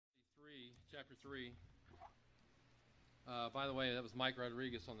chapter 3. By the way, that was Mike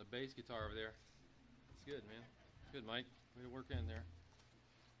Rodriguez on the bass guitar over there. It's good, man. Good, Mike. Way to work in there.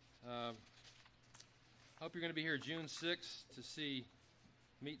 Hope you're going to be here June 6th to see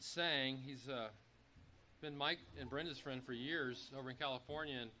Meet Sang. He's been Mike and Brenda's friend for years over in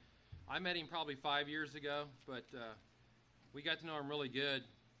California, and I met him probably 5 years ago, but we got to know him really good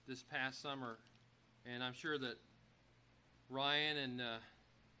this past summer, and I'm sure that Ryan and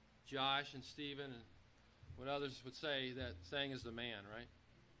Josh and Stephen and what others would say that Sang is the man, right?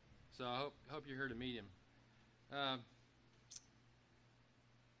 So I hope you're here to meet him.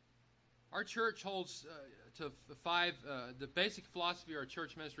 Our church holds to the basic philosophy of our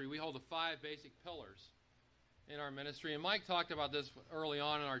church ministry. We hold to 5 basic pillars in our ministry. And Mike talked about this early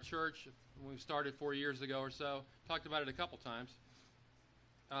on in our church when we started 4 years ago or so. Talked about it a couple times.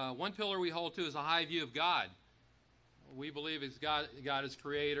 One pillar we hold to is a high view of God. We believe God is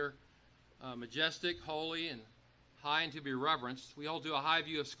creator, majestic, holy, and high and to be reverenced. We hold to a high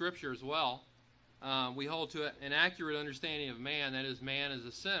view of Scripture as well. We hold to an accurate understanding of man, that is, man is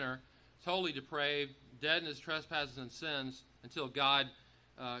a sinner, totally depraved, dead in his trespasses and sins until God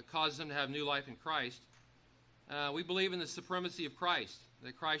causes him to have new life in Christ. We believe in the supremacy of Christ,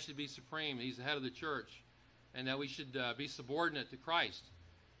 that Christ should be supreme, he's the head of the church, and that we should be subordinate to Christ.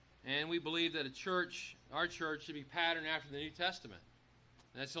 And we believe that our church, should be patterned after the New Testament.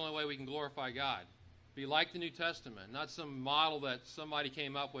 And that's the only way we can glorify God. Be like the New Testament, not some model that somebody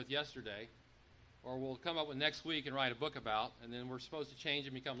came up with yesterday, or we'll come up with next week and write a book about, and then we're supposed to change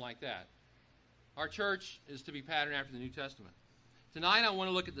and become like that. Our church is to be patterned after the New Testament. Tonight I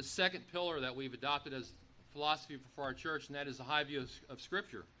want to look at the second pillar that we've adopted as philosophy for our church, and that is the high view of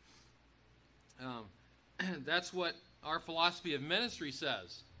Scripture. That's what our philosophy of ministry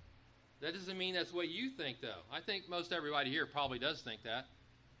says. That doesn't mean that's what you think, though. I think most everybody here probably does think that.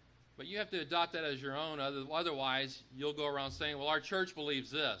 But you have to adopt that as your own. Otherwise, you'll go around saying, well, our church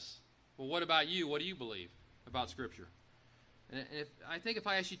believes this. Well, what about you? What do you believe about Scripture? And I think if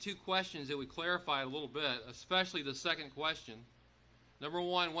I ask you 2 questions, it would clarify a little bit, especially the second question. Number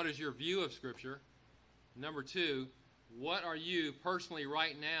 1, what is your view of Scripture? Number 2, what are you personally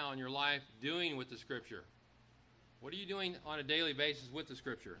right now in your life doing with the Scripture? What are you doing on a daily basis with the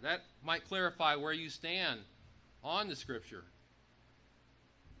Scripture? That might clarify where you stand on the Scripture.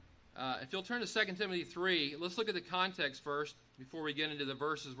 If you'll turn to 2 Timothy 3, let's look at the context first before we get into the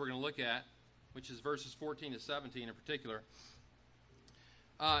verses we're going to look at, which is verses 14 to 17 in particular.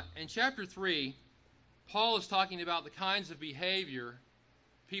 In chapter 3, Paul is talking about the kinds of behavior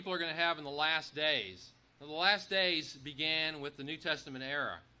people are going to have in the last days. Now, the last days began with the New Testament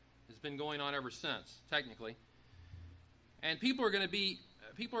era. It's been going on ever since, technically. And people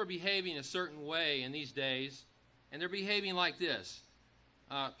are behaving a certain way in these days, and they're behaving like this.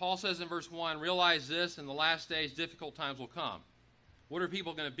 Paul says in verse 1, realize this, in the last days difficult times will come. What are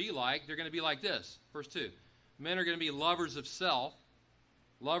people going to be like? They're going to be like this. Verse 2, men are going to be lovers of self,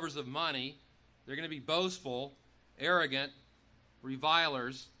 lovers of money. They're going to be boastful, arrogant,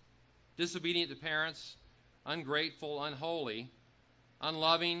 revilers, disobedient to parents, ungrateful, unholy,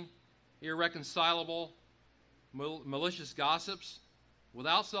 unloving, irreconcilable, malicious gossips,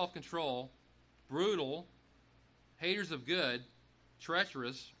 without self-control, brutal, haters of good,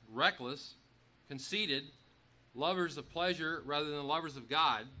 treacherous, reckless, conceited, lovers of pleasure rather than lovers of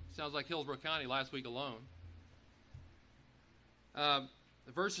God. Sounds like Hillsborough County last week alone.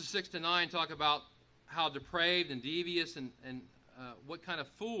 Verses 6 to 9 talk about how depraved and devious and what kind of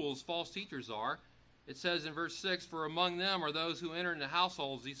fools false teachers are. It says in verse 6, for among them are those who enter into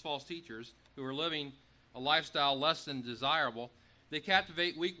households, these false teachers, who are living a lifestyle less than desirable. They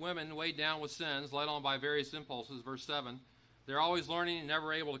captivate weak women weighed down with sins, led on by various impulses. Verse 7, they're always learning and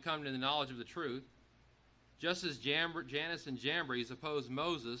never able to come to the knowledge of the truth. Just as Jannes and Jambres opposed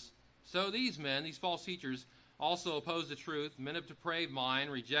Moses, so these men, these false teachers, also oppose the truth, men of depraved mind,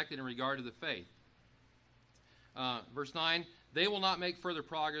 rejected in regard to the faith. Verse 9, they will not make further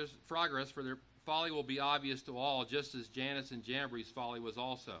progress, for their folly will be obvious to all, just as Jannes and Jambres' folly was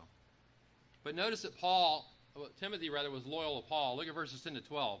also. But notice that Timothy was loyal to Paul. Look at verses 10 to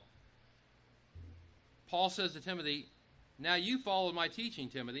 12. Paul says to Timothy, now you followed my teaching,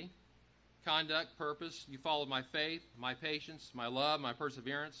 Timothy, conduct, purpose. You followed my faith, my patience, my love, my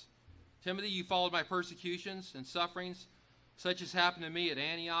perseverance. Timothy, you followed my persecutions and sufferings, such as happened to me at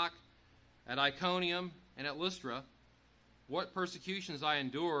Antioch, at Iconium, and at Lystra. What persecutions I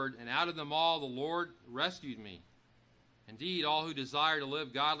endured, and out of them all the Lord rescued me. Indeed, all who desire to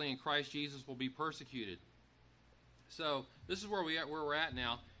live godly in Christ Jesus will be persecuted. So this is where we're at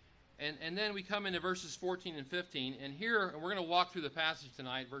now. And then we come into verses 14 and 15. And here, and we're going to walk through the passage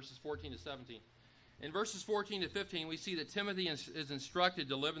tonight, verses 14 to 17. In verses 14 to 15, we see that Timothy is instructed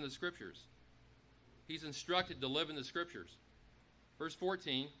to live in the Scriptures. He's instructed to live in the Scriptures. Verse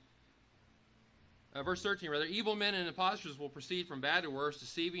 13, verse 13 rather, evil men and impostors will proceed from bad to worse,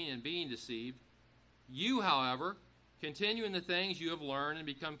 deceiving and being deceived. You, however, continue in the things you have learned and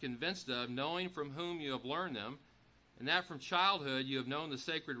become convinced of, knowing from whom you have learned them, and that from childhood you have known the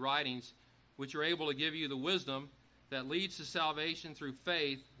sacred writings, which are able to give you the wisdom that leads to salvation through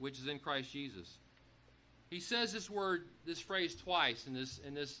faith, which is in Christ Jesus. He says this phrase twice in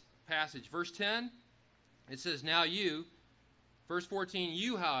this passage. Verse 10, it says, now you. Verse 14,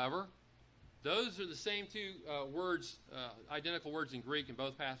 you, however. Those are the same two words, identical words in Greek in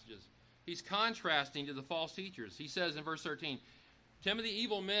both passages. He's contrasting to the false teachers. He says in verse 13, Timothy,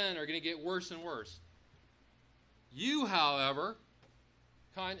 evil men are going to get worse and worse. You, however,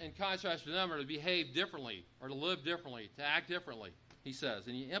 in contrast to them, are to behave differently, or to live differently, to act differently, he says.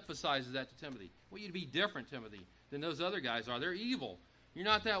 And he emphasizes that to Timothy. I want you to be different, Timothy, than those other guys are. They're evil. You're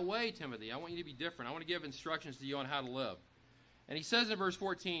not that way, Timothy. I want you to be different. I want to give instructions to you on how to live. And he says in verse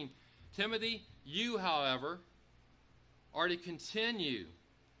 14, Timothy, you, however, are to continue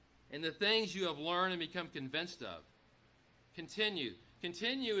in the things you have learned and become convinced of. Continue.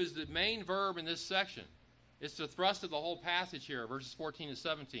 Continue is the main verb in this section. It's the thrust of the whole passage here, verses 14 and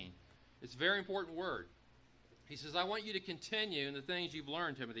 17. It's a very important word. He says, I want you to continue in the things you've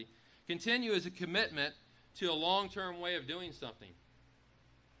learned, Timothy. Continue is a commitment to a long-term way of doing something.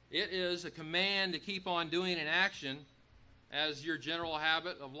 It is a command to keep on doing an action as your general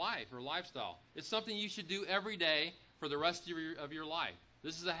habit of life or lifestyle. It's something you should do every day for the rest of your life.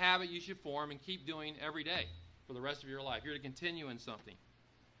 This is a habit you should form and keep doing every day for the rest of your life. You're to continue in something.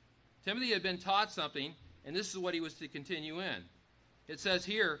 Timothy had been taught something, and this is what he was to continue in. It says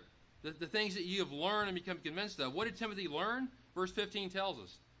here, the things that you have learned and become convinced of. What did Timothy learn? Verse 15 tells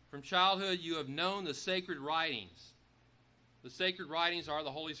us, from childhood you have known the sacred writings. The sacred writings are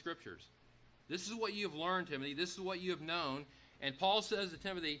the Holy Scriptures. This is what you have learned, Timothy. This is what you have known. And Paul says to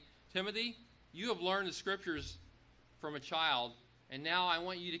Timothy, Timothy, you have learned the Scriptures from a child, and now I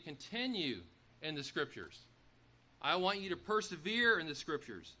want you to continue in the Scriptures. I want you to persevere in the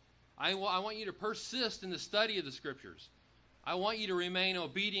Scriptures. I want you to persist in the study of the Scriptures. I want you to remain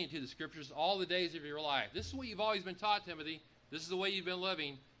obedient to the Scriptures all the days of your life. This is what you've always been taught, Timothy. This is the way you've been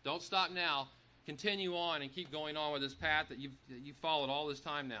living. Don't stop now. Continue on and keep going on with this path that you've followed all this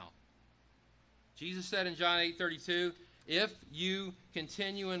time now. Jesus said in John 8:32, if you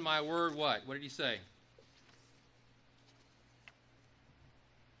continue in my word, what? What did he say?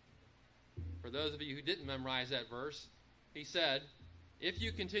 For those of you who didn't memorize that verse, he said, if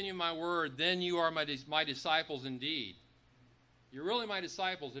you continue my word, then you are my disciples indeed. You're really my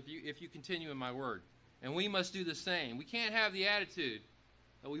disciples if you continue in my word. And we must do the same. We can't have the attitude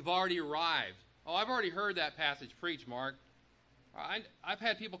that we've already arrived. Oh, I've already heard that passage preached, Mark. I've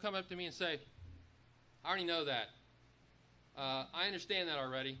had people come up to me and say, I already know that. I understand that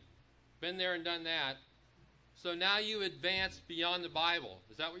already. Been there and done that. So now you advance beyond the Bible.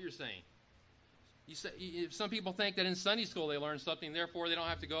 Is that what you're saying? Some people think that in Sunday school they learn something, therefore they don't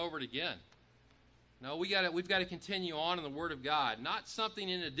have to go over it again. No, we've got to continue on in the Word of God. Not something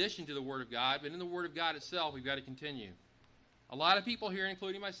in addition to the Word of God, but in the Word of God itself, we've got to continue. A lot of people here,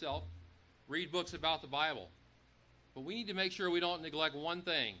 including myself, read books about the Bible. But we need to make sure we don't neglect one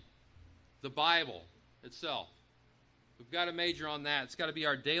thing, the Bible itself. We've got to major on that. It's got to be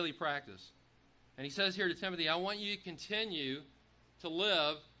our daily practice. And he says here to Timothy, I want you to continue to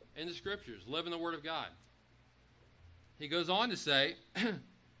live in the Scriptures, live in the Word of God. He goes on to say,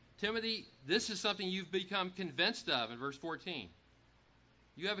 Timothy, this is something you've become convinced of in verse 14.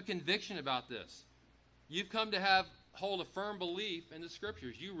 You have a conviction about this. You've come to hold a firm belief in the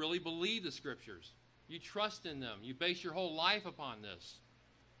Scriptures. You really believe the Scriptures. You trust in them. You base your whole life upon this.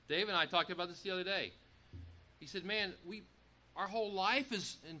 Dave and I talked about this the other day. He said, man, our whole life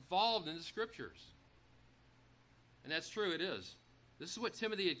is involved in the Scriptures. And that's true, it is. This is what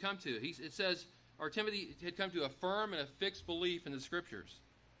Timothy had come to. Timothy had come to a firm and a fixed belief in the Scriptures.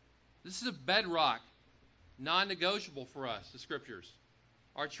 This is a bedrock, non-negotiable for us, the Scriptures.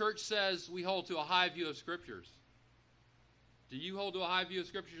 Our church says we hold to a high view of Scriptures. Do you hold to a high view of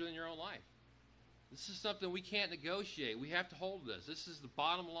Scriptures in your own life? This is something we can't negotiate. We have to hold this. This is the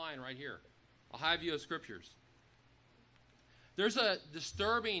bottom line right here, a high view of Scriptures. There's a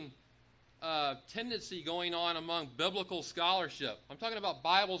disturbing tendency going on among biblical scholarship. I'm talking about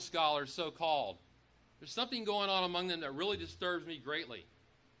Bible scholars, so-called. There's something going on among them that really disturbs me greatly.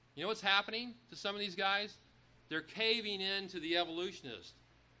 You know what's happening to some of these guys? They're caving in to the evolutionists.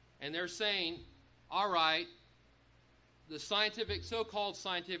 And they're saying, all right, the scientific, so-called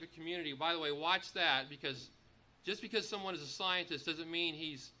scientific community, by the way, watch that, because just because someone is a scientist doesn't mean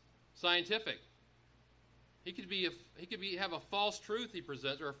he's scientific. He could have a false truth he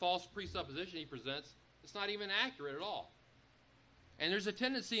presents, or a false presupposition he presents. It's not even accurate at all. And there's a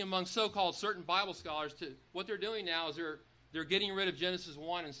tendency among so-called certain Bible scholars to, what they're doing now is they're getting rid of Genesis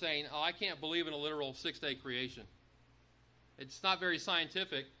 1 and saying, oh, I can't believe in a literal six-day creation. It's not very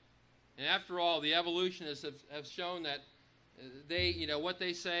scientific. And after all, the evolutionists have shown that what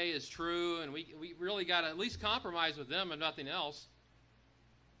they say is true, and we really got to at least compromise with them, if nothing else.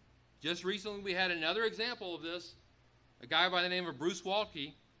 Just recently, we had another example of this. A guy by the name of Bruce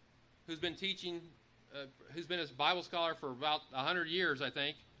Waltke, who's been teaching, who's been a Bible scholar for about 100 years, I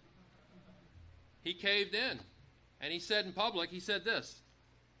think. He caved in, and he said in public, he said this: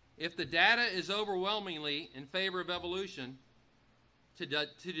 if the data is overwhelmingly in favor of evolution,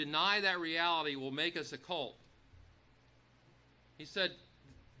 to deny that reality will make us a cult. He said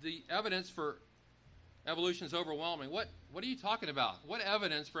the evidence for evolution is overwhelming. What are you talking about? What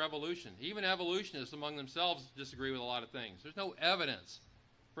evidence for evolution? Even evolutionists among themselves disagree with a lot of things. There's no evidence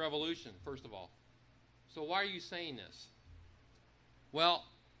for evolution, first of all. So why are you saying this? Well,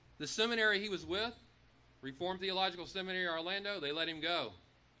 the seminary he was with, Reformed Theological Seminary, Orlando, they let him go.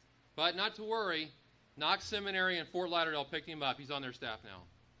 But not to worry, Knox Seminary in Fort Lauderdale picked him up. He's on their staff now.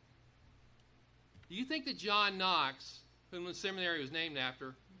 Do you think that John Knox, whom the seminary was named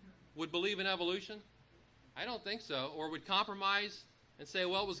after, would believe in evolution? I don't think so. Or would compromise and say,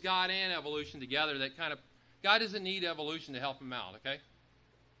 well, it was God and evolution together. God doesn't need evolution to help him out, okay?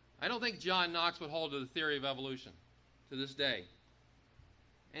 I don't think John Knox would hold to the theory of evolution to this day.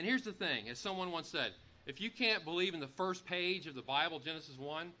 And here's the thing, as someone once said, if you can't believe in the first page of the Bible, Genesis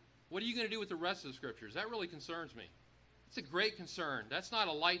 1, what are you going to do with the rest of the Scriptures? That really concerns me. It's a great concern. That's not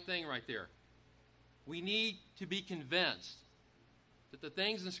a light thing right there. We need to be convinced that the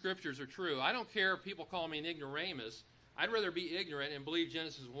things in Scriptures are true. I don't care if people call me an ignoramus. I'd rather be ignorant and believe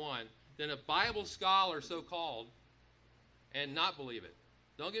Genesis 1 than a Bible scholar, so-called, and not believe it.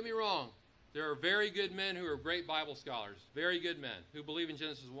 Don't get me wrong. There are very good men who are great Bible scholars, very good men who believe in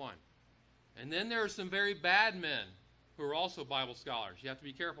Genesis 1. And then there are some very bad men who are also Bible scholars. You have to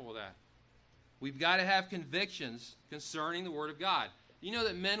be careful with that. We've got to have convictions concerning the Word of God. You know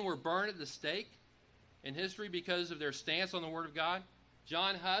that men were burned at the stake in history because of their stance on the Word of God?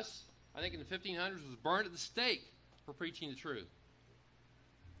 John Huss, I think in the 1500s, was burned at the stake for preaching the truth.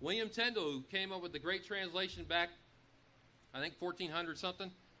 William Tyndale, who came up with the great translation back, I think 1400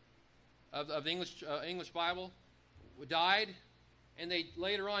 something, of the English Bible, died, and they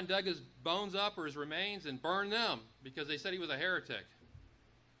later on dug his bones up, or his remains, and burned them because they said he was a heretic.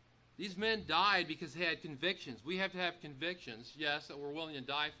 These men died because they had convictions. We have to have convictions, yes, that we're willing to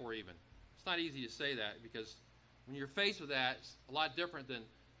die for even. It's not easy to say that, because when you're faced with that, it's a lot different than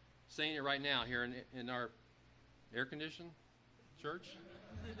saying it right now here in our air-conditioned church.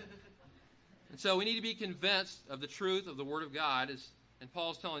 And so we need to be convinced of the truth of the Word of God, and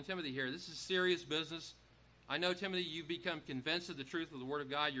Paul's telling Timothy here, this is serious business. I know, Timothy, you've become convinced of the truth of the Word of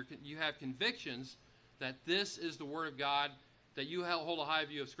God. You have convictions that this is the Word of God, that you hold a high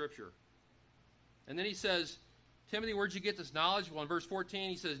view of Scripture. And then he says, Timothy, where'd you get this knowledge? Well, in verse 14,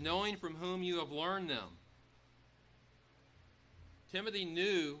 he says, knowing from whom you have learned them. Timothy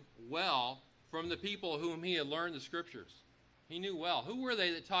knew well from the people whom he had learned the Scriptures. He knew well. Who were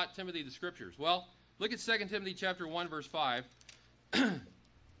they that taught Timothy the Scriptures? Well, look at 2 Timothy chapter 1, verse 5.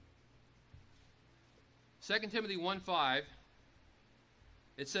 2 Timothy 1:5,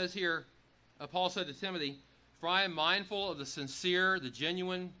 it says here, Paul said to Timothy, for I am mindful of the sincere, the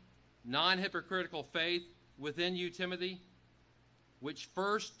genuine, non-hypocritical faith within you, Timothy, which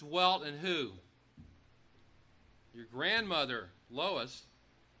first dwelt in who? Your grandmother, Lois,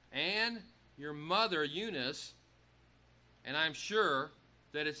 and your mother, Eunice, and I'm sure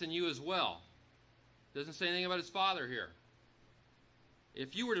that it's in you as well. Doesn't say anything about his father here.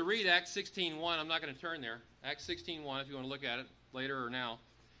 If you were to read Acts 16:1, I'm not going to turn there. Acts 16:1, if you want to look at it later or now.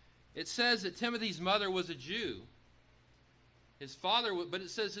 It says that Timothy's mother was a Jew. But it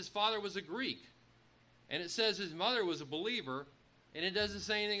says his father was a Greek. And it says his mother was a believer, and it doesn't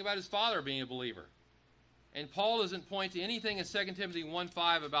say anything about his father being a believer. And Paul doesn't point to anything in 2 Timothy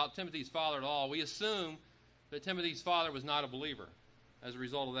 1:5 about Timothy's father at all. We assume that Timothy's father was not a believer as a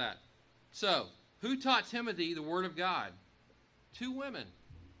result of that. So, who taught Timothy the Word of God? Two women,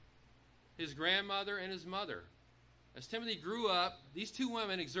 his grandmother and his mother. As Timothy grew up, these two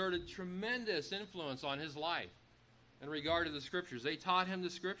women exerted tremendous influence on his life in regard to the Scriptures. They taught him the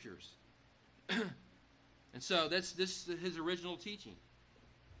Scriptures. And so this is his original teaching.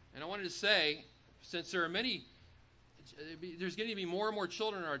 And I wanted to say, since there are there's going to be more and more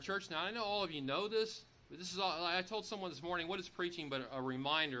children in our church now. I know all of you know this, but this is all. I told someone this morning, what is preaching but a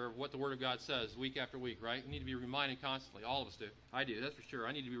reminder of what the Word of God says week after week, right? We need to be reminded constantly. All of us do. I do, that's for sure.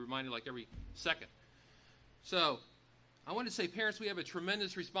 I need to be reminded like every second. So, I want to say, parents, we have a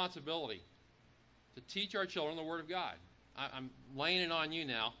tremendous responsibility to teach our children the Word of God. I'm laying it on you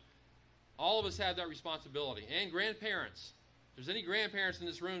now. All of us have that responsibility. And grandparents. If there's any grandparents in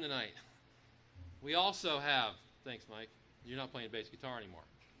this room tonight, we also have, thanks Mike, you're not playing bass guitar anymore.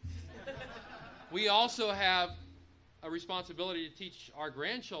 We also have a responsibility to teach our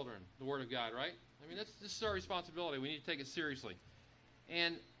grandchildren the Word of God, right? I mean, this is our responsibility. We need to take it seriously.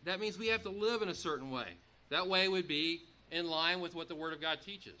 And that means we have to live in a certain way. That way would be in line with what the Word of God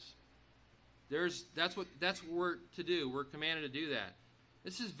teaches. That's what we're to do. We're commanded to do that.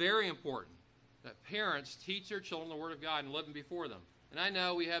 This is very important, that parents teach their children the Word of God and live them before them. And I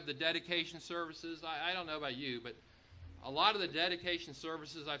know we have the dedication services. I don't know about you, but a lot of the dedication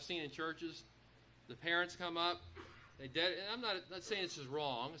services I've seen in churches, the parents come up. And I'm not saying this is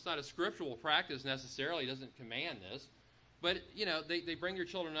wrong. It's not a scriptural practice necessarily. It doesn't command this. But, they bring your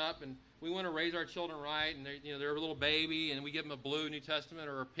children up, and we want to raise our children right. And they're a little baby, and we give them a blue New Testament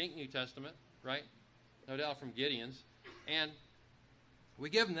or a pink New Testament, right? No doubt from Gideon's. And we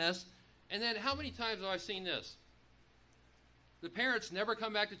give them this. And then how many times have I seen this? The parents never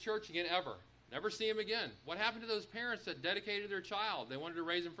come back to church again, ever. Never see them again. What happened to those parents that dedicated their child? They wanted to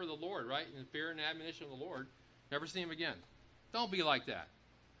raise him for the Lord, right? In fear and admonition of the Lord. Never see him again. Don't be like that.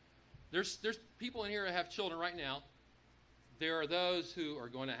 There's people in here that have children right now. There are those who are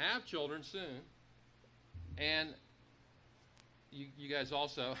going to have children soon. And you guys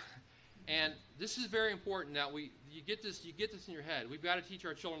also. And this is very important that you get this in your head. We've got to teach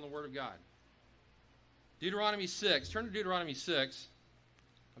our children the Word of God. Deuteronomy 6. Turn to Deuteronomy 6.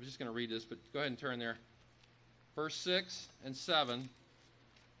 I was just going to read this, but go ahead and turn there. Verse 6 and 7.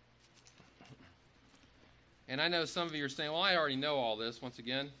 And I know some of you are saying, well, I already know all this. Once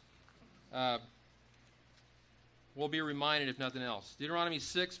again, we'll be reminded if nothing else. Deuteronomy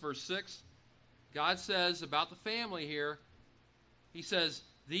 6, verse 6. God says about the family here, He says,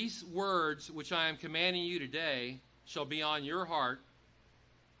 these words which I am commanding you today shall be on your heart.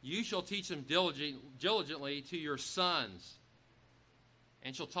 You shall teach them diligently to your sons,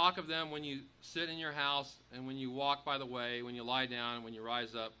 and shall talk of them when you sit in your house, and when you walk by the way, when you lie down, and when you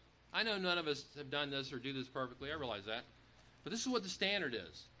rise up. I know none of us have done this or do this perfectly. I realize that. But this is what the standard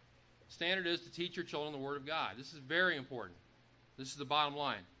is. The standard is to teach your children the Word of God. This is very important. This is the bottom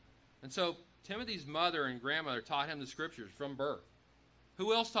line. And so Timothy's mother and grandmother taught him the Scriptures from birth.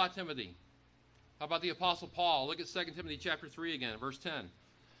 Who else taught Timothy? How about the Apostle Paul? Look at 2 Timothy chapter 3 again, verse 10.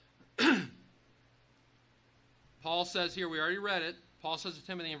 Paul says here, we already read it. Paul says to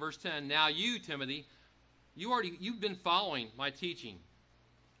Timothy in verse 10, now you, Timothy, you've been following my teaching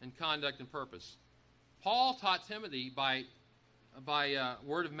and conduct and purpose. Paul taught Timothy by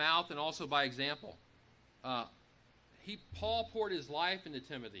word of mouth and also by example. Paul poured his life into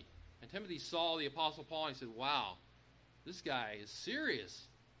Timothy. And Timothy saw the Apostle Paul and he said, wow, this guy is serious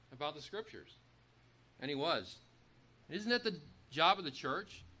about the Scriptures. And he was. Isn't that the job of the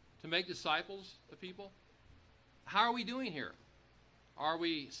church? To make disciples of people? How are we doing here? Are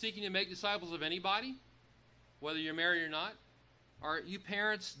we seeking to make disciples of anybody? Whether you're married or not? Are you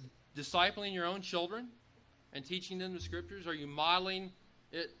parents discipling your own children and teaching them the Scriptures? Are you modeling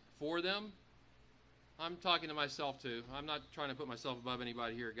it for them? I'm talking to myself too. I'm not trying to put myself above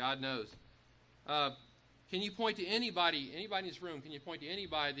anybody here. God knows. Can you point to anybody in this room, can you point to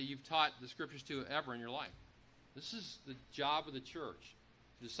anybody that you've taught the Scriptures to ever in your life? This is the job of the church,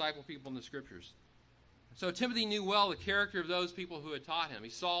 to disciple people in the Scriptures. So Timothy knew well the character of those people who had taught him. He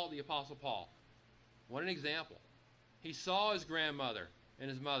saw the Apostle Paul. What an example. He saw his grandmother and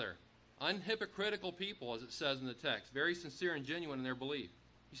his mother. Unhypocritical people, as it says in the text. Very sincere and genuine in their belief.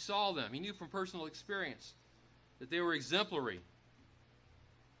 He saw them. He knew from personal experience that they were exemplary.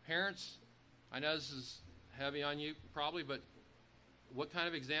 Parents, I know this is heavy on you probably, but what kind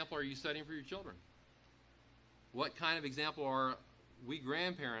of example are you setting for your children? What kind of example are we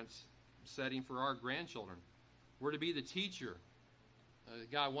grandparents setting for our grandchildren? We're to be the teacher.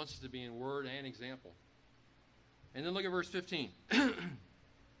 God wants us to be in word and example. And then look at verse 15.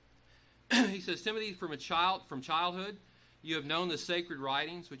 He says, Timothy, from childhood, you have known the sacred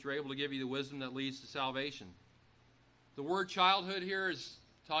writings, which are able to give you the wisdom that leads to salvation. The word childhood here is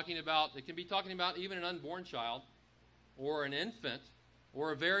talking about, it can be talking about even an unborn child, or an infant,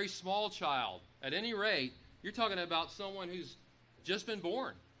 or a very small child. At any rate, you're talking about someone who's just been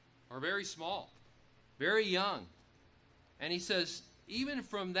born, or very small, very young. And he says, even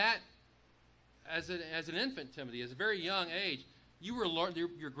from that, as an infant, Timothy, as a very young age, you were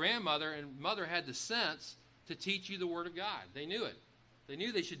your grandmother and mother had the sense to teach you the Word of God. They knew it. They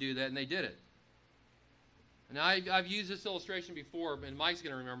knew they should do that, and they did it. And I've used this illustration before, and Mike's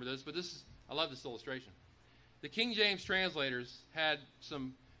going to remember this, but I love this illustration. The King James translators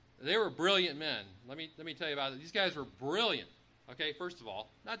they were brilliant men. Let me tell you about it. These guys were brilliant. Okay, first of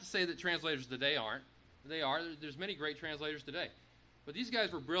all, not to say that translators today aren't. They are. There's many great translators today. But these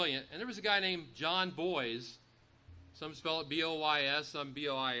guys were brilliant, and there was a guy named John Boyes. Some spell it B-O-Y-S, some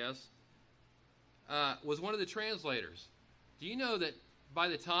B-O-I-S. Was one of the translators. Do you know that by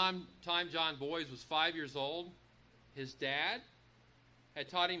the time John Boyes was 5 years old, his dad had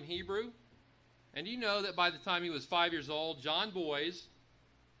taught him Hebrew? And do you know that by the time he was 5 years old, John Boyes,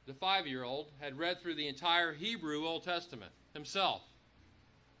 the 5-year-old, had read through the entire Hebrew Old Testament himself?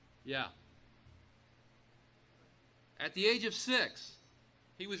 Yeah. At the age of 6,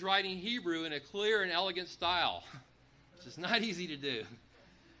 he was writing Hebrew in a clear and elegant style, which is not easy to do.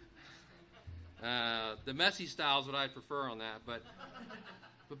 The messy style is what I prefer on that.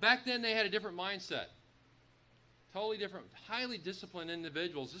 But back then they had a different mindset. Totally different, highly disciplined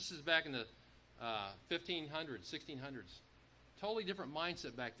individuals. This is back in the 1500s, 1600s. Totally different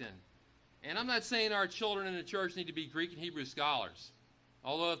mindset back then. And I'm not saying our children in the church need to be Greek and Hebrew scholars.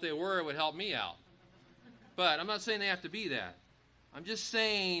 Although if they were, it would help me out. But I'm not saying they have to be that. I'm just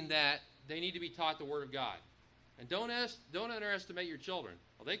saying that they need to be taught the Word of God. And don't underestimate your children.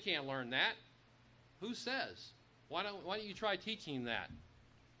 Well, they can't learn that. Who says? Why don't you try teaching them that?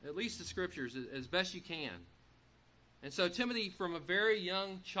 At least the Scriptures as best you can. And so Timothy, from a very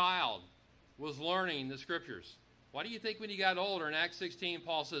young child, was learning the Scriptures. Why do you think when he got older in Acts 16,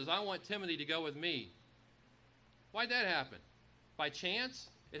 Paul says, I want Timothy to go with me? Why did that happen? By chance?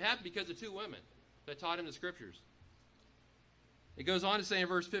 It happened because of two women that taught him the Scriptures. It goes on to say in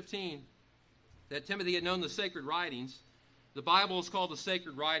verse 15 that Timothy had known the sacred writings. The Bible is called the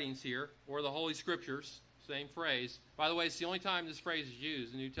sacred writings here, or the Holy Scriptures, same phrase. By the way, it's the only time this phrase is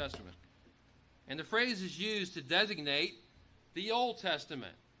used in the New Testament. And the phrase is used to designate the Old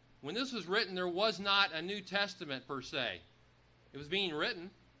Testament. When this was written, there was not a New Testament per se. It was being written,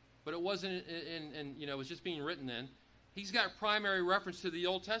 but it wasn't it was just being written then. He's got primary reference to the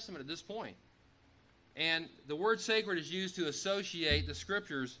Old Testament at this point. And the word sacred is used to associate the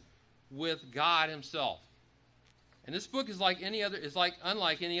Scriptures with God Himself. And this book is unlike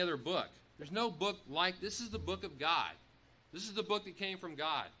any other book. There's no book like this. Is the book of God. This is the book that came from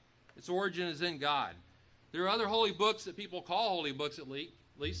God. Its origin is in God. There are other holy books that people call holy books at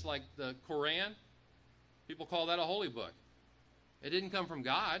least like the Quran. People call that a holy book. It didn't come from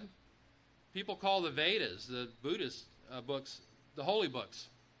God. People call the Vedas, the Buddhist books, the holy books.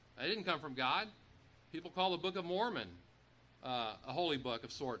 It didn't come from God. People call the Book of Mormon a holy book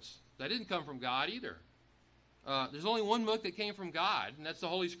of sorts. That didn't come from God either. There's only one book that came from God, and that's the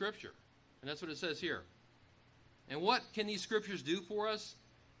Holy Scripture. And that's what it says here. And what can these Scriptures do for us?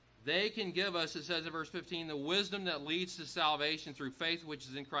 They can give us, it says in verse 15, the wisdom that leads to salvation through faith which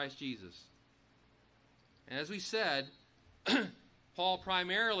is in Christ Jesus. And as we said, Paul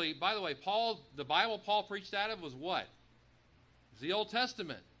primarily, by the way, the Bible Paul preached out of was what? It was the Old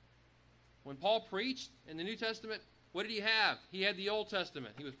Testament. When Paul preached in the New Testament, what did he have? He had the Old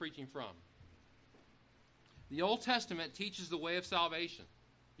Testament he was preaching from. The Old Testament teaches the way of salvation.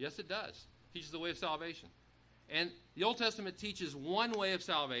 Yes, it does. It teaches the way of salvation. And the Old Testament teaches one way of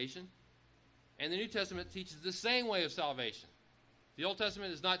salvation, and the New Testament teaches the same way of salvation. The Old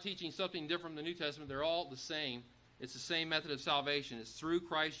Testament is not teaching something different from the New Testament. They're all the same. It's the same method of salvation. It's through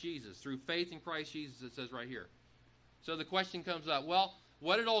Christ Jesus, through faith in Christ Jesus, it says right here. So the question comes up, well,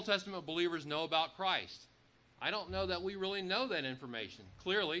 what did Old Testament believers know about Christ? I don't know that we really know that information.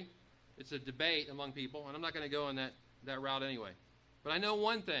 Clearly, it's a debate among people, and I'm not going to go in that route anyway. But I know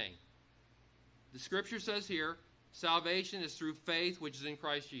one thing. The Scripture says here, salvation is through faith which is in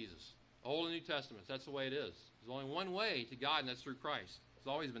Christ Jesus. Old and New Testaments, that's the way it is. There's only one way to God, and that's through Christ. It's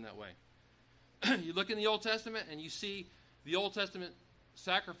always been that way. You look in the Old Testament, and you see the Old Testament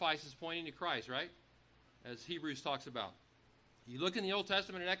sacrifices pointing to Christ, right? As Hebrews talks about. You look in the Old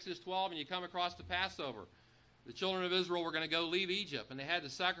Testament in Exodus 12, and you come across the Passover. The children of Israel were going to go leave Egypt, and they had to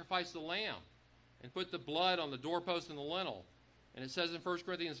sacrifice the lamb and put the blood on the doorpost and the lintel. And it says in 1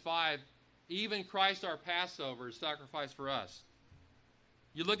 Corinthians 5, even Christ our Passover is sacrificed for us.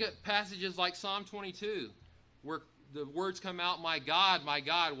 You look at passages like Psalm 22, where the words come out, my God,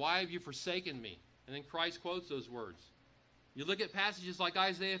 why have you forsaken me? And then Christ quotes those words. You look at passages like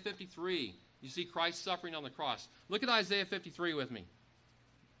Isaiah 53. You see Christ suffering on the cross. Look at Isaiah 53 with me.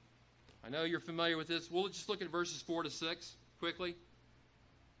 I know you're familiar with this. We'll just look at verses 4 to 6 quickly.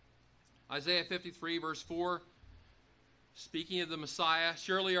 Isaiah 53, verse 4, speaking of the Messiah,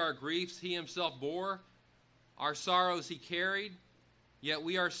 surely our griefs he himself bore, our sorrows he carried, yet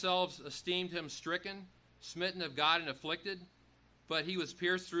we ourselves esteemed him stricken, smitten of God and afflicted, but he was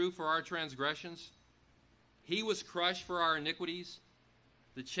pierced through for our transgressions. He was crushed for our iniquities.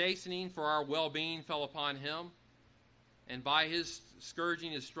 The chastening for our well-being fell upon him, and by his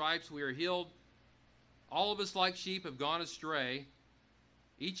scourging, his stripes, we are healed. All of us like sheep have gone astray.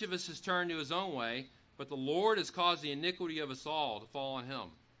 Each of us has turned to his own way, but the Lord has caused the iniquity of us all to fall on him.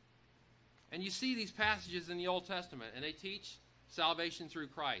 And you see these passages in the Old Testament, and they teach salvation through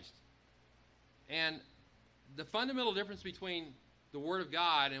Christ. And the fundamental difference between the Word of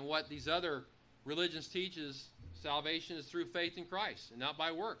God and what these other religions teaches, salvation is through faith in Christ and not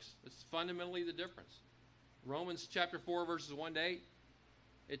by works. It's fundamentally the difference. Romans chapter 4, verses 1 to 8,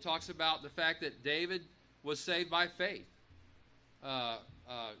 it talks about the fact that David was saved by faith.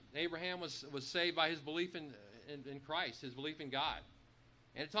 Abraham was saved by his belief in Christ, his belief in God.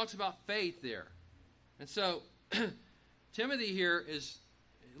 And it talks about faith there. And so Timothy here is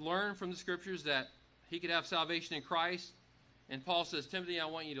learned from the Scriptures that he could have salvation in Christ. And Paul says, Timothy, I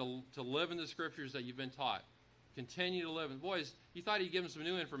want you to live in the Scriptures that you've been taught. Continue to live. And boys, you thought he'd give him some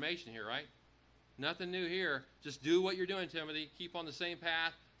new information here, right? Nothing new here. Just do what you're doing, Timothy. Keep on the same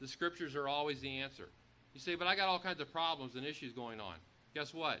path. The Scriptures are always the answer. You say, but I got all kinds of problems and issues going on.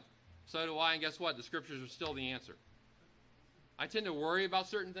 Guess what? So do I, and guess what? The Scriptures are still the answer. I tend to worry about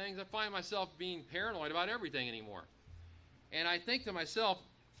certain things. I find myself being paranoid about everything anymore. And I think to myself,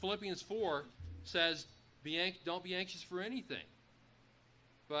 Philippians 4 says, don't be anxious for anything,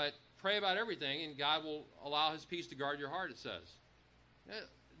 but pray about everything, and God will allow his peace to guard your heart, it says.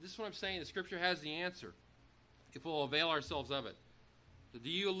 This is what I'm saying. The Scripture has the answer if we'll avail ourselves of it. Do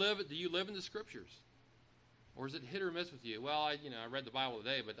you live in the Scriptures? Or is it hit or miss with you? Well, I read the Bible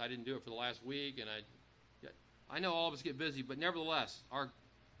today, but I didn't do it for the last week, and I know all of us get busy, but nevertheless,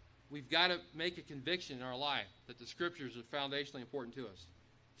 we've got to make a conviction in our life that the Scriptures are foundationally important to us.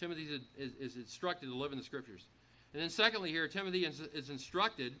 Timothy is instructed to live in the Scriptures. And then secondly here, Timothy is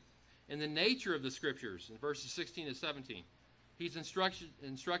instructed in the nature of the Scriptures in verses 16 to 17. He's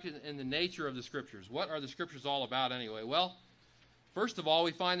instructed in the nature of the Scriptures. What are the Scriptures all about anyway? Well, first of all,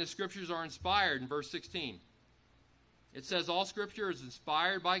 we find the Scriptures are inspired in verse 16. It says, all Scripture is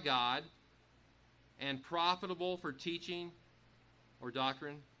inspired by God and profitable for teaching or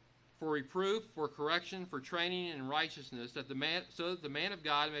doctrine, for reproof, for correction, for training in righteousness, so that the man of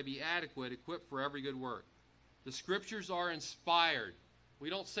God may be adequate, equipped for every good work. The Scriptures are inspired. We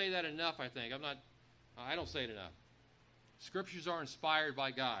don't say that enough, I think. I don't say it enough. Scriptures are inspired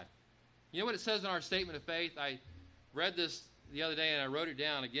by God. You know what it says in our statement of faith? I read this the other day and I wrote it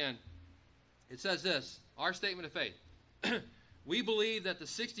down again. It says this, our statement of faith. We believe that the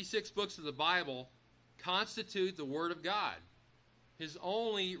 66 books of the Bible constitute the Word of God, his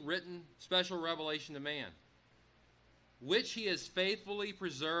only written special revelation to man, which he has faithfully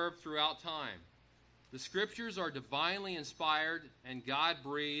preserved throughout time. The Scriptures are divinely inspired and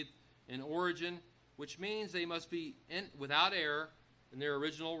God-breathed in origin, which means they must be without error in their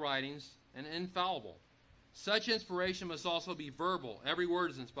original writings and infallible. Such inspiration must also be verbal. Every word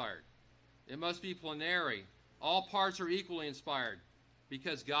is inspired. It must be plenary. All parts are equally inspired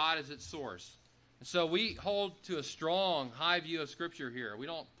because God is its source. And so we hold to a strong, high view of Scripture here. We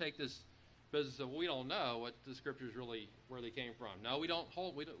don't take this business of we don't know what the Scriptures really, where they came from. No, we don't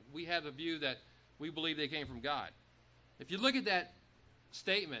hold. We have a view that we believe they came from God. If you look at that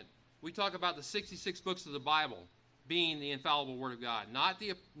statement, we talk about the 66 books of the Bible being the infallible Word of God, not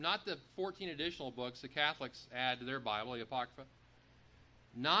the 14 additional books the Catholics add to their Bible, the Apocrypha,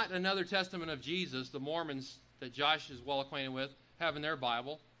 not another testament of Jesus, the Mormons that Josh is well acquainted with have in their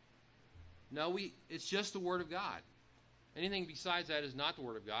Bible. No, it's just the Word of God. Anything besides that is not the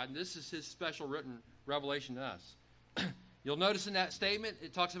Word of God, and this is his special written revelation to us. You'll notice in that statement,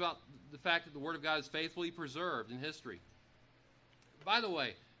 it talks about the fact that the Word of God is faithfully preserved in history. By the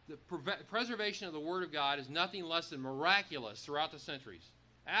way, the preservation of the Word of God is nothing less than miraculous throughout the centuries.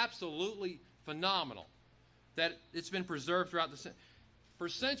 Absolutely phenomenal that it's been preserved throughout the centuries. For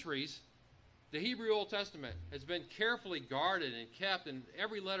centuries, the Hebrew Old Testament has been carefully guarded and kept, and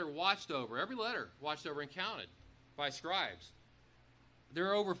every letter watched over and counted by scribes. There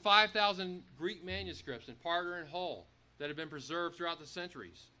are over 5,000 Greek manuscripts in part or in whole that have been preserved throughout the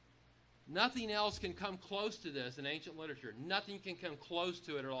centuries. Nothing else can come close to this in ancient literature. Nothing can come close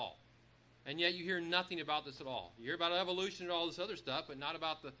to it at all. And yet you hear nothing about this at all. You hear about evolution and all this other stuff, but not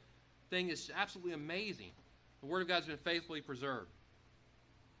about the thing that's absolutely amazing. The Word of God has been faithfully preserved.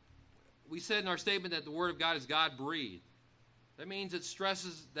 We said in our statement that the Word of God is God-breathed. That means it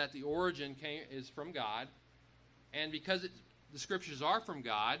stresses that the origin is from God, and because the Scriptures are from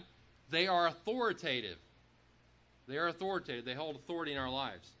God, they are authoritative. They are authoritative. They hold authority in our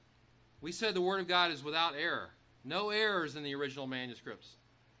lives. We said the Word of God is without error. No errors in the original manuscripts.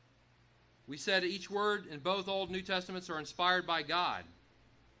 We said each word in both Old and New Testaments are inspired by God.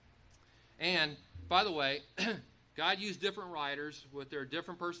 And, by the way, God used different writers with their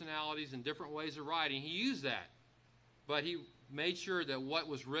different personalities and different ways of writing. He used that. But He made sure that what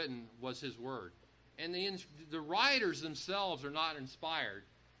was written was His Word. And the writers themselves are not inspired.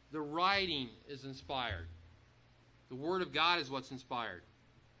 The writing is inspired. The Word of God is what's inspired.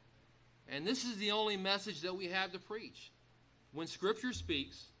 And this is the only message that we have to preach. When Scripture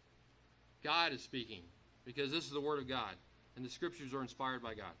speaks, God is speaking, because this is the Word of God, and the Scriptures are inspired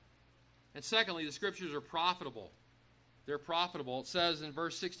by God. And secondly, the Scriptures are profitable. They're profitable. It says in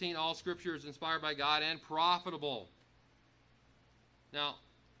verse 16, all Scripture is inspired by God and profitable. Now,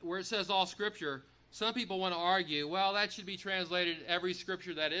 where it says all Scripture, some people want to argue, well, that should be translated every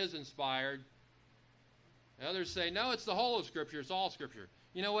Scripture that is inspired. And others say, no, it's the whole of Scripture. It's all Scripture.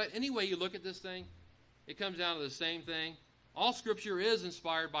 You know what? Any way you look at this thing, it comes down to the same thing. All Scripture is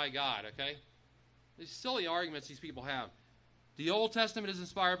inspired by God, okay? These silly arguments these people have. The Old Testament is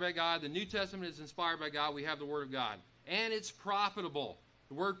inspired by God. The New Testament is inspired by God. We have the Word of God. And it's profitable.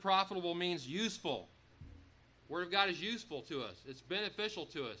 The word profitable means useful. The Word of God is useful to us. It's beneficial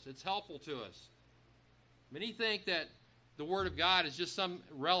to us. It's helpful to us. Many think that the Word of God is just some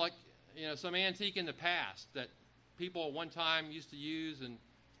relic, some antique in the past that people at one time used to use, and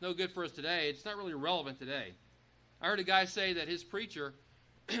it's no good for us today. It's not really relevant today. I heard a guy say that his preacher,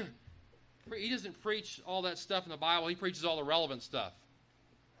 he doesn't preach all that stuff in the Bible. He preaches all the relevant stuff.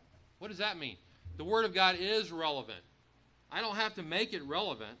 What does that mean? The Word of God is relevant. I don't have to make it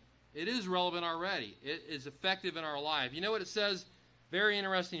relevant. It is relevant already. It is effective in our life. You know what it says? Very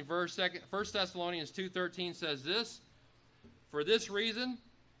interesting verse. 1 Thessalonians 2:13 says this, for this reason,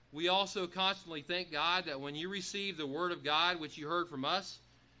 we also constantly thank God that when you received the Word of God, which you heard from us,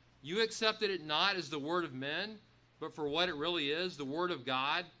 you accepted it not as the word of men, but for what it really is, the Word of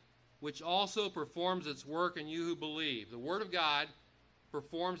God, which also performs its work in you who believe. The Word of God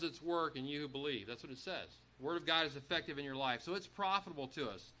performs its work in you who believe. That's what it says. The Word of God is effective in your life. So it's profitable to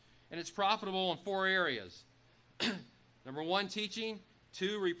us. And it's profitable in 4 areas. Number 1, teaching.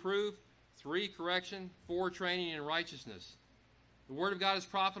 2, reproof. 3, correction. 4, training in righteousness. The Word of God is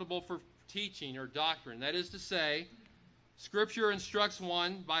profitable for teaching or doctrine. That is to say, Scripture instructs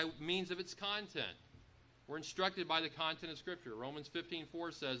one by means of its content. We're instructed by the content of Scripture. Romans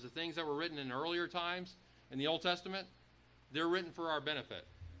 15:4 says the things that were written in earlier times in the Old Testament, they're written for our benefit.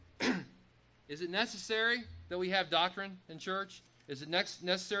 Is it necessary that we have doctrine in church? Is it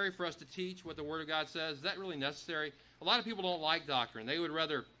necessary for us to teach what the Word of God says? Is that really necessary? A lot of people don't like doctrine. They would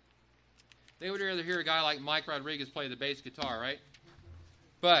rather hear a guy like Mike Rodriguez play the bass guitar, right?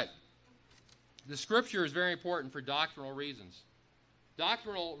 But the Scripture is very important for doctrinal reasons.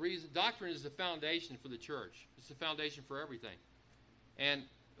 Doctrine is the foundation for the church. It's the foundation for everything. And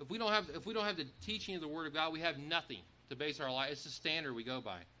if we don't have the teaching of the Word of God, we have nothing to base our life. It's the standard we go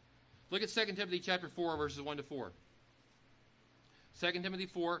by. Look at 2 Timothy chapter 4, verses 1 to 4. 2 Timothy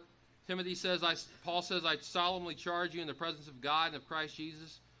 4, Paul says, I solemnly charge you in the presence of God and of Christ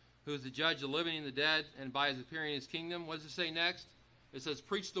Jesus, who is the judge of the living and the dead, and by his appearing in his kingdom. What does it say next? It says,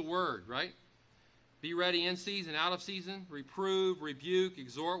 preach the word, right? Be ready in season, out of season, reprove, rebuke,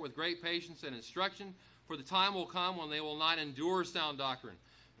 exhort with great patience and instruction, for the time will come when they will not endure sound doctrine.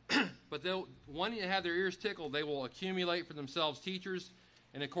 But wanting to have their ears tickled, they will accumulate for themselves teachers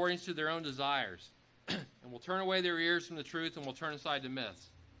in accordance to their own desires, and will turn away their ears from the truth and will turn aside to myths.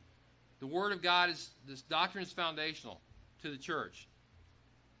 The Word of God this doctrine is foundational to the church.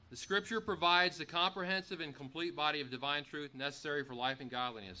 The Scripture provides the comprehensive and complete body of divine truth necessary for life and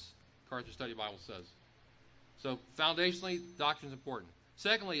godliness, MacArthur Study Bible says. So, foundationally, doctrine is important.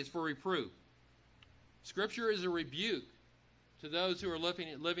 Secondly, it's for reproof. Scripture is a rebuke to those who are living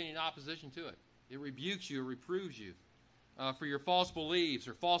in opposition to it. It rebukes you, it reproves you for your false beliefs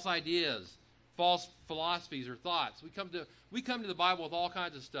or false ideas, false philosophies or thoughts. We come to the Bible with all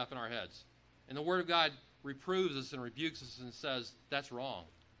kinds of stuff in our heads. And the Word of God reproves us and rebukes us and says, that's wrong.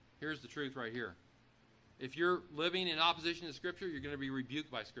 Here's the truth right here. If you're living in opposition to Scripture, you're going to be rebuked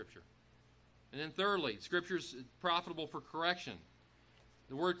by Scripture. And then thirdly, Scripture is profitable for correction.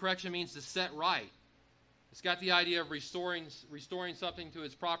 The word correction means to set right. It's got the idea of restoring something to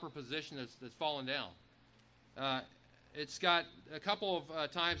its proper position that's fallen down. It's got a couple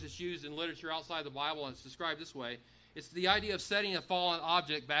of times it's used in literature outside the Bible, and it's described this way. It's the idea of setting a fallen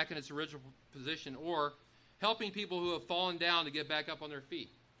object back in its original position, or helping people who have fallen down to get back up on their feet.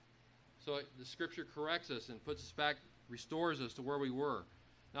 So the Scripture corrects us and puts us back, restores us to where we were.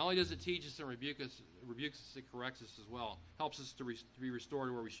 Not only does it teach us and rebukes us, it corrects us as well. Helps us to be restored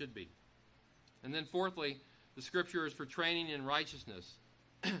to where we should be. And then fourthly, the Scripture is for training in righteousness.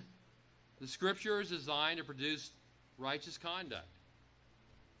 The Scripture is designed to produce righteous conduct.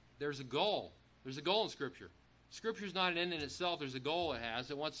 There's a goal. There's a goal in Scripture. Scripture is not an end in itself. There's a goal it has.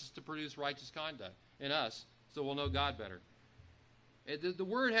 It wants us to produce righteous conduct in us so we'll know God better. The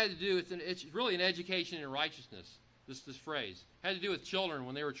word had to do with, it's really an education in righteousness, this phrase. It had to do with children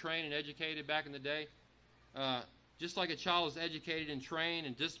when they were trained and educated back in the day. Just like a child is educated and trained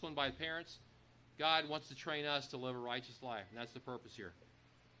and disciplined by parents, God wants to train us to live a righteous life, and that's the purpose here.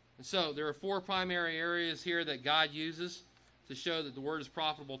 And so there are four primary areas here that God uses to show that the Word is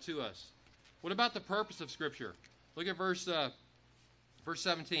profitable to us. What about the purpose of Scripture? Look at verse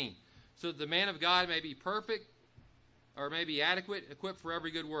 17. So that the man of God may be perfect, or may be adequate, equipped for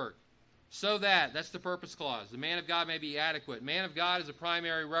every good work. So that's the purpose clause. The man of God may be adequate. Man of God is a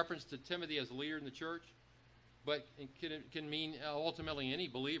primary reference to Timothy as a leader in the church, but it can mean ultimately any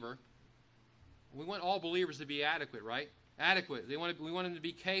believer. We want all believers to be adequate, right? Adequate. We want them to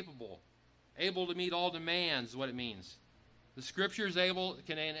be capable, able to meet all demands is what it means. The Scriptures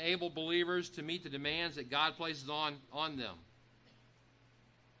can enable believers to meet the demands that God places on them.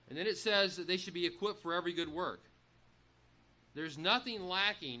 And then it says that they should be equipped for every good work. There's nothing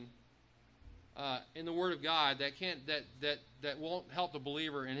lacking in the Word of God that won't help the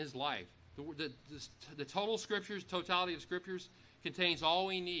believer in his life. The totality of Scriptures contains all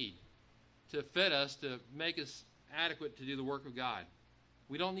we need to fit us, to make us adequate to do the work of God.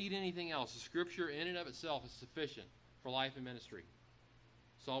 We don't need anything else. The Scripture in and of itself is sufficient for life and ministry.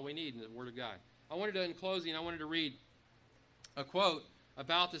 It's all we need in the Word of God. In closing, I wanted to read a quote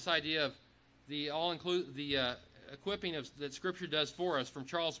about this idea of the equipping that Scripture does for us from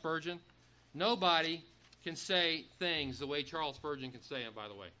Charles Spurgeon. Nobody can say things the way Charles Spurgeon can say them, by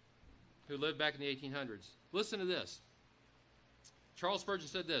the way, who lived back in the 1800s. Listen to this. Charles Spurgeon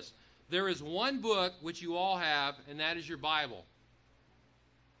said this: "There is one book which you all have, and that is your Bible.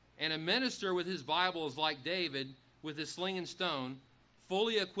 And a minister with his Bible is like David with his sling and stone,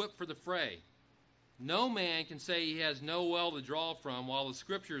 fully equipped for the fray. No man can say he has no well to draw from while the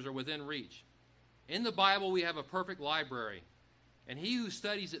Scriptures are within reach. In the Bible we have a perfect library, and he who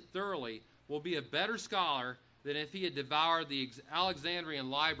studies it thoroughly will be a better scholar than if he had devoured the Alexandrian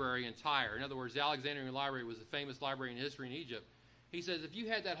library entire." In other words, the Alexandrian library was the famous library in history in Egypt. He says, if you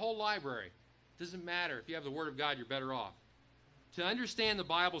had that whole library, it doesn't matter. If you have the Word of God, you're better off. To understand the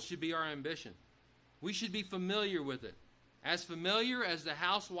Bible should be our ambition. We should be familiar with it, as familiar as the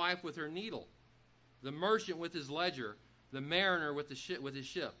housewife with her needle, the merchant with his ledger, the mariner with his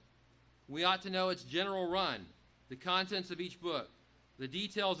ship. We ought to know its general run, the contents of each book, the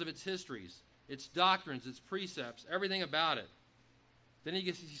details of its histories, its doctrines, its precepts, everything about it. Then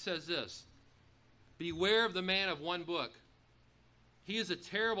he says this: "Beware of the man of one book. He is a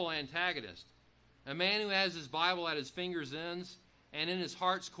terrible antagonist. A man who has his Bible at his fingers' ends and in his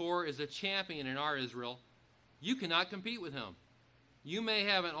heart's core is a champion in our Israel. You cannot compete with him. You may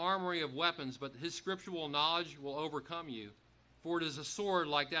have an armory of weapons, but his scriptural knowledge will overcome you, for it is a sword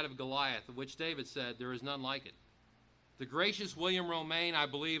like that of Goliath, of which David said, 'There is none like it.' The gracious William Romaine, I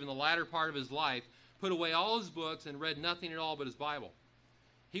believe, in the latter part of his life, put away all his books and read nothing at all but his Bible.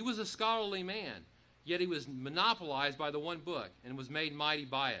 He was a scholarly man, yet he was monopolized by the one book and was made mighty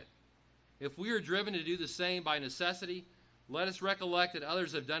by it. If we are driven to do the same by necessity, let us recollect that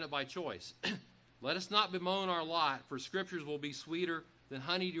others have done it by choice. Let us not bemoan our lot, for Scriptures will be sweeter than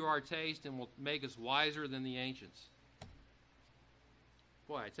honey to our taste and will make us wiser than the ancients."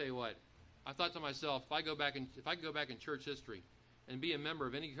 Boy, I tell you what, I thought to myself, if I could go back in church history and be a member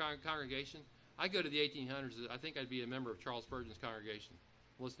of any congregation, I'd go to the 1800s. I think I'd be a member of Charles Spurgeon's congregation.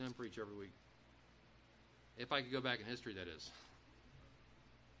 Listen to him preach every week. If I could go back in history, that is.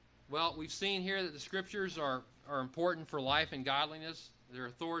 Well, we've seen here that the Scriptures are important for life and godliness. They're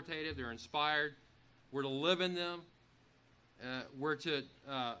authoritative. They're inspired. We're to live in them. We're to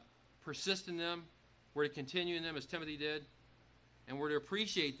persist in them. We're to continue in them as Timothy did. And we're to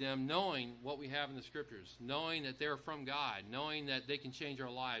appreciate them knowing what we have in the Scriptures, knowing that they're from God, knowing that they can change our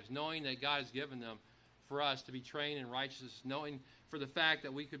lives, knowing that God has given them for us to be trained in righteousness, knowing for the fact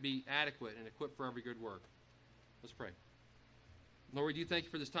that we could be adequate and equipped for every good work. Let's pray. Lord, we do thank you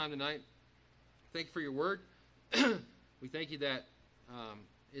for this time tonight. Thank you for your word. We thank you that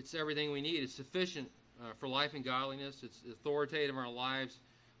it's everything we need. It's sufficient for life and godliness. It's authoritative in our lives.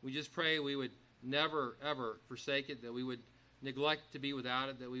 We just pray we would never, ever forsake it, that we would neglect to be without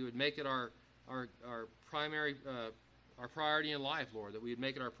it, that we would make it our our primary our priority in life, Lord, that we would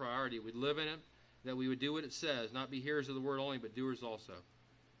make it our priority, we'd live in it, that we would do what it says, not be hearers of the word only, but doers also.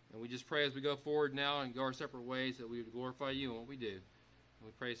 And we just pray as we go forward now and go our separate ways that we would glorify you in what we do. And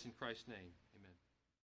we pray this in Christ's name.